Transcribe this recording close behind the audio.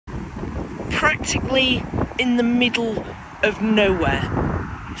practically in the middle of nowhere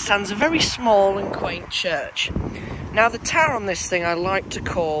stands a very small and quaint church. Now, the tower on this thing I like to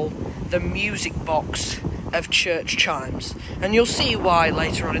call the music box of church chimes, and you'll see why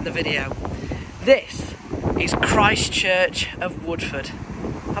later on in the video. This is Christ Church of Woodford.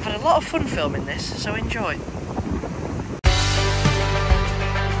 I've had a lot of fun filming this, so enjoy.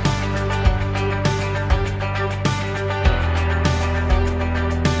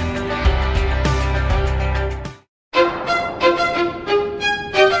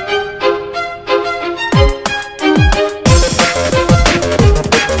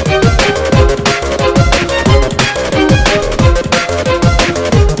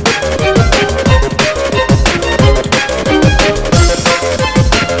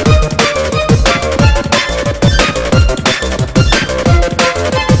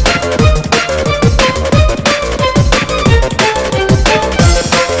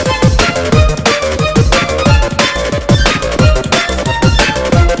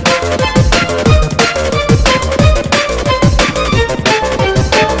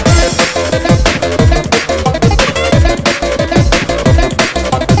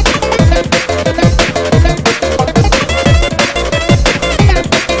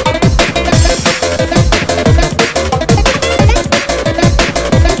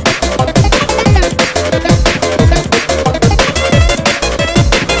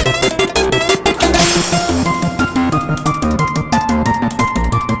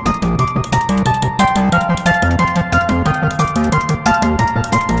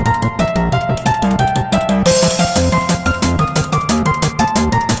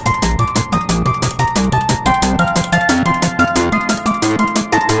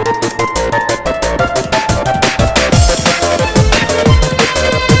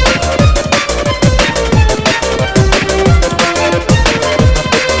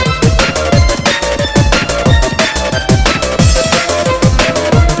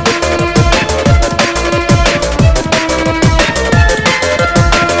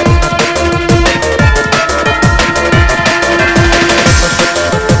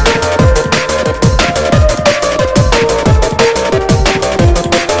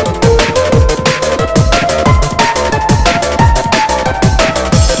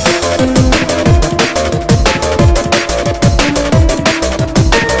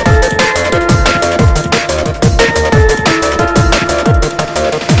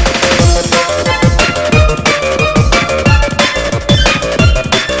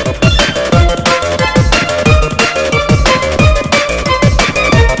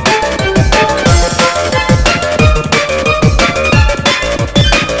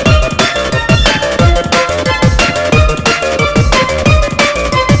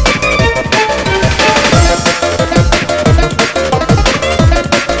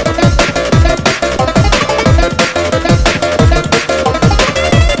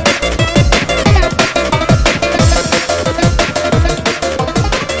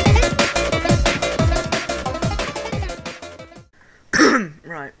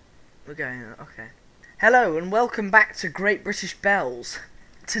 Right, we're going, okay. Hello and welcome back to Great British Bells.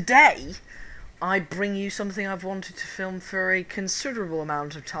 Today, I bring you something I've wanted to film for a considerable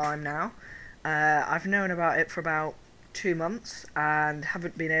amount of time now. I've known about it for about 2 months and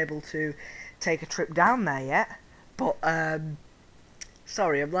haven't been able to take a trip down there yet. But,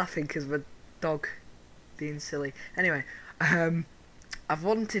 sorry, I'm laughing because of a dog being silly. Anyway, I've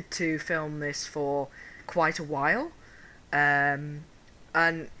wanted to film this for quite a while.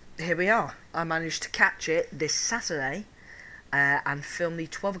 And here we are. I managed to catch it this Saturday and film the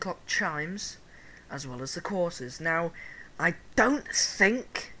 12 o'clock chimes as well as the courses. Now, I don't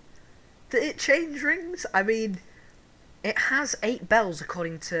think that it changed rings. I mean, it has 8 bells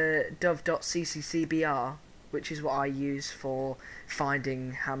according to dove.cccbr, which is what I use for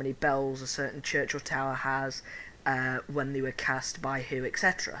finding how many bells a certain church or tower has, when they were cast, by who,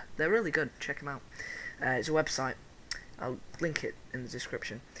 etc. They're really good. Check them out. It's a website. I'll link it in the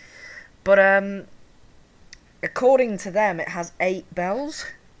description. But, according to them, it has 8 bells.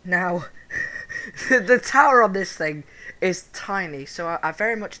 Now, the tower on this thing is tiny, so I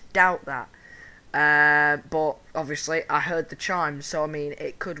very much doubt that. But, obviously, I heard the chimes, so, I mean,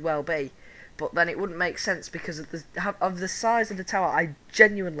 it could well be. But then it wouldn't make sense because of the size of the tower. I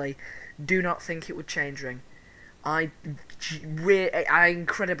genuinely do not think it would change ring. I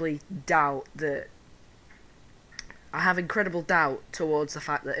incredibly doubt that. I have incredible doubt towards the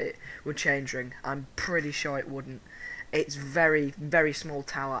fact that it would change ring. I'm pretty sure it wouldn't. It's very, very small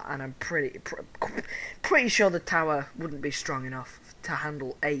tower, and I'm pretty sure the tower wouldn't be strong enough to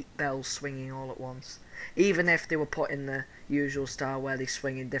handle 8 bells swinging all at once. even if they were put in the usual style where they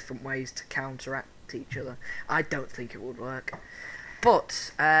swing in different ways to counteract each other. I don't think it would work.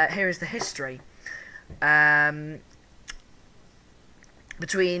 But here is the history.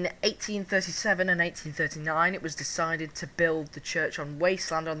 Between 1837 and 1839, it was decided to build the church on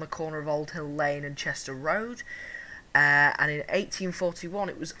wasteland on the corner of Old Hill Lane and Chester Road. And in 1841,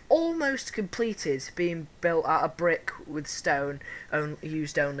 it was almost completed, being built out of brick with stone,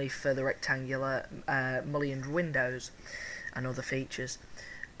 used only for the rectangular mullioned windows and other features.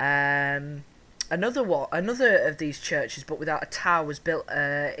 Another of these churches, but without a tower, was built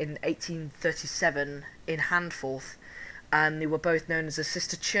in 1837 in Handforth, and they were both known as the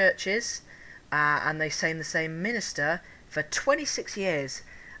sister churches, and they sang the same minister for 26 years.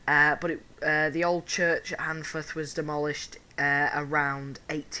 But the old church at Handforth was demolished around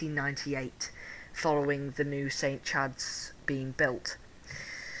 1898, following the new St Chad's being built.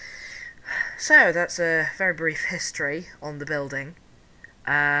 So that's a very brief history on the building.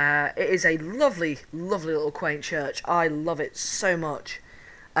 It is a lovely, lovely little quaint church. I love it so much.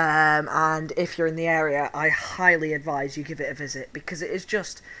 And if you're in the area, I highly advise you give it a visit, because it is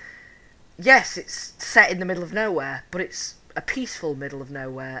just, yes, it's set in the middle of nowhere, but it's a peaceful middle of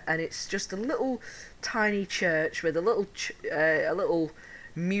nowhere, and it's just a little tiny church with a little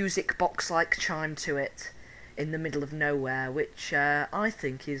music box-like chime to it in the middle of nowhere, which I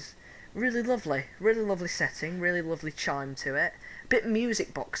think is really lovely setting, really lovely chime to it. A bit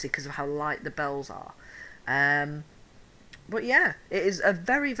music boxy because of how light the bells are. But yeah, it is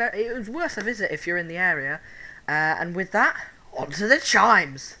it was worth a visit if you're in the area. And with that, on to the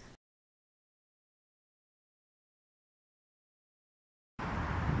chimes.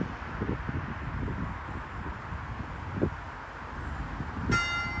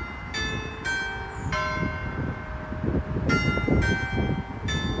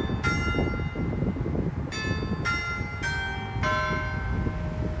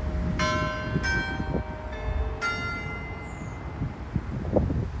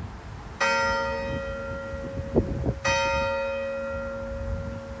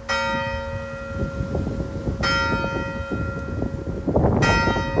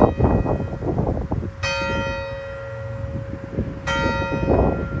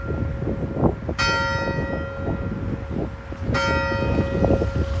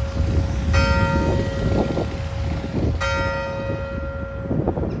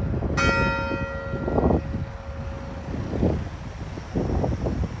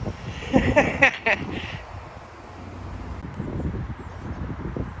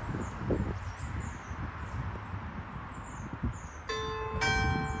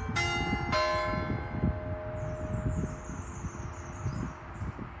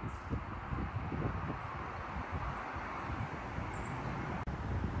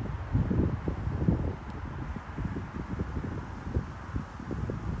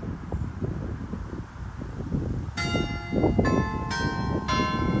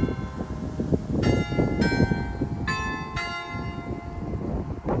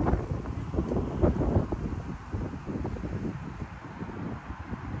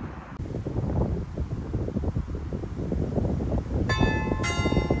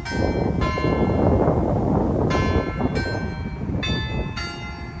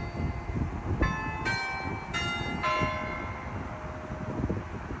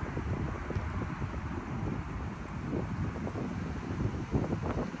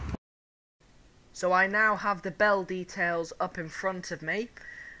 So I now have the bell details up in front of me.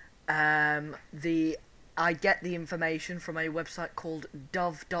 I get the information from a website called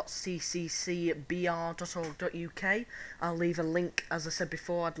dove.cccbr.org.uk. I'll leave a link, as I said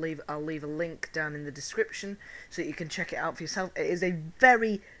before, I'll leave a link down in the description so that you can check it out for yourself. It is a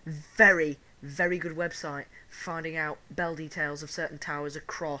very, very, very good website for finding out bell details of certain towers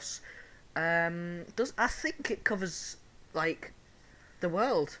across. I think it covers like the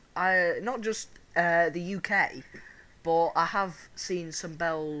world. Not just the UK, but I have seen some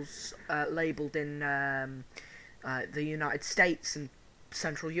bells labelled in the United States and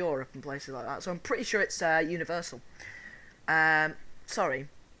Central Europe and places like that, so I'm pretty sure it's universal. Sorry,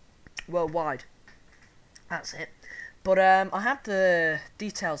 worldwide. That's it. But I have the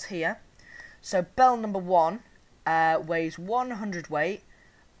details here. So bell number 1 weighs 100 weight,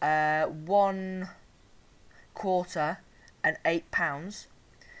 1 quarter and 8 pounds.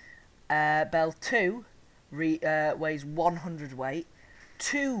 Bell 2 weighs 100 weight,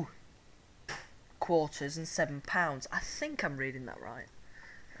 2 quarters and 7 pounds. I think I'm reading that right.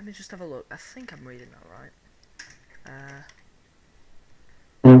 Let me just have a look. I think I'm reading that right.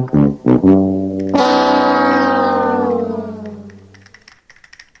 I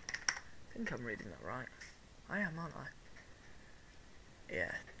think I'm reading that that right? I am, aren't I?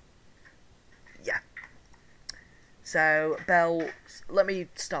 Yeah. Yeah. So, bell... Let me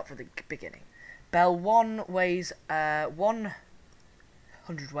start from the beginning. Bell 1 weighs 1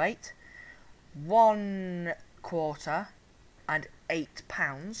 hundredweight, 1 quarter, and 8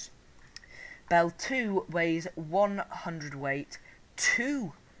 pounds. Bell 2 weighs 1 hundredweight,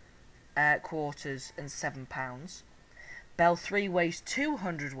 2 quarters, and 7 pounds. Bell 3 weighs 2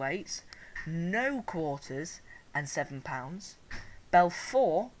 hundredweights, no quarters, and 7 pounds. Bell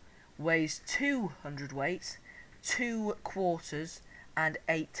 4 weighs 2 hundredweights, 2 quarters, and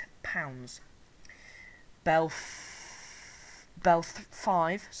 8 pounds. Bell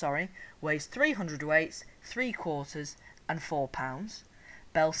 5 weighs 3 hundredweights, 3 quarters, and 4 pounds.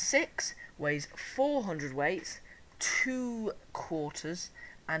 Bell 6 weighs 4 hundredweights, 2 quarters,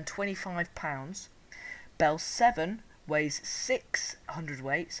 and 25 pounds. Bell 7 weighs 6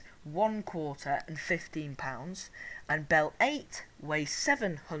 hundredweights, 1 quarter, and 15 pounds. And Bell 8 weighs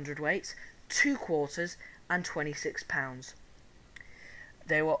 7 hundredweights, 2 quarters, and 26 pounds.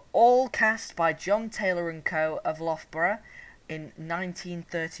 They were all cast by John Taylor & Co. of Loughborough in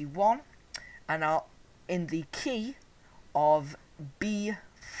 1931 and are in the key of B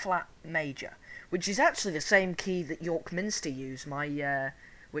flat major, which is actually the same key that York Minster use,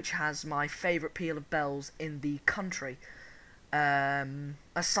 which has my favourite peal of bells in the country,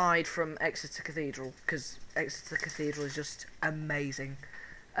 aside from Exeter Cathedral, because Exeter Cathedral is just amazing.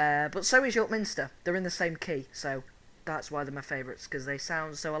 But so is York Minster. They're in the same key, so that's why they're my favourites, because they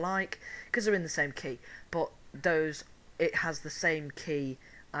sound so alike, because they're in the same key. But it has the same key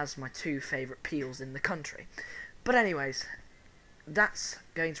as my 2 favourite peals in the country. But anyways, that's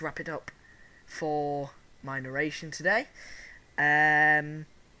going to wrap it up for my narration today. I've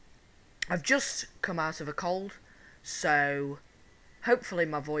just come out of a cold, so hopefully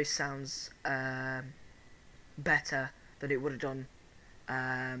my voice sounds better than it would have done.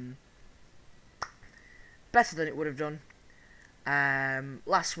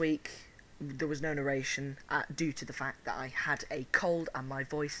 Last week there was no narration due to the fact that I had a cold and my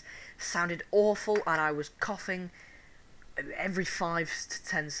voice sounded awful and I was coughing every 5 to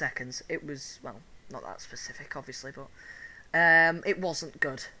 10 seconds. It was, well, not that specific obviously, but it wasn't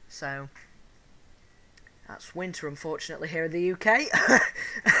good. So that's winter unfortunately here in the UK.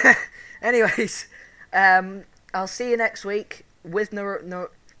 Anyways, I'll see you next week with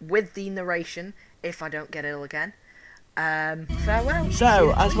the narration if I don't get ill again. Farewell.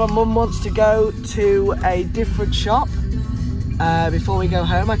 So, as my mum wants to go to a different shop before we go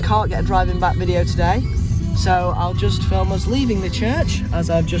home, I can't get a driving back video today, so I'll just film us leaving the church as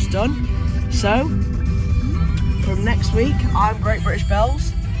I've just done. So, from next week, I'm Great British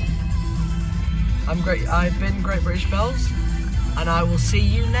Bells. I've been Great British Bells, and I will see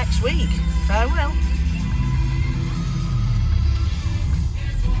you next week. Farewell.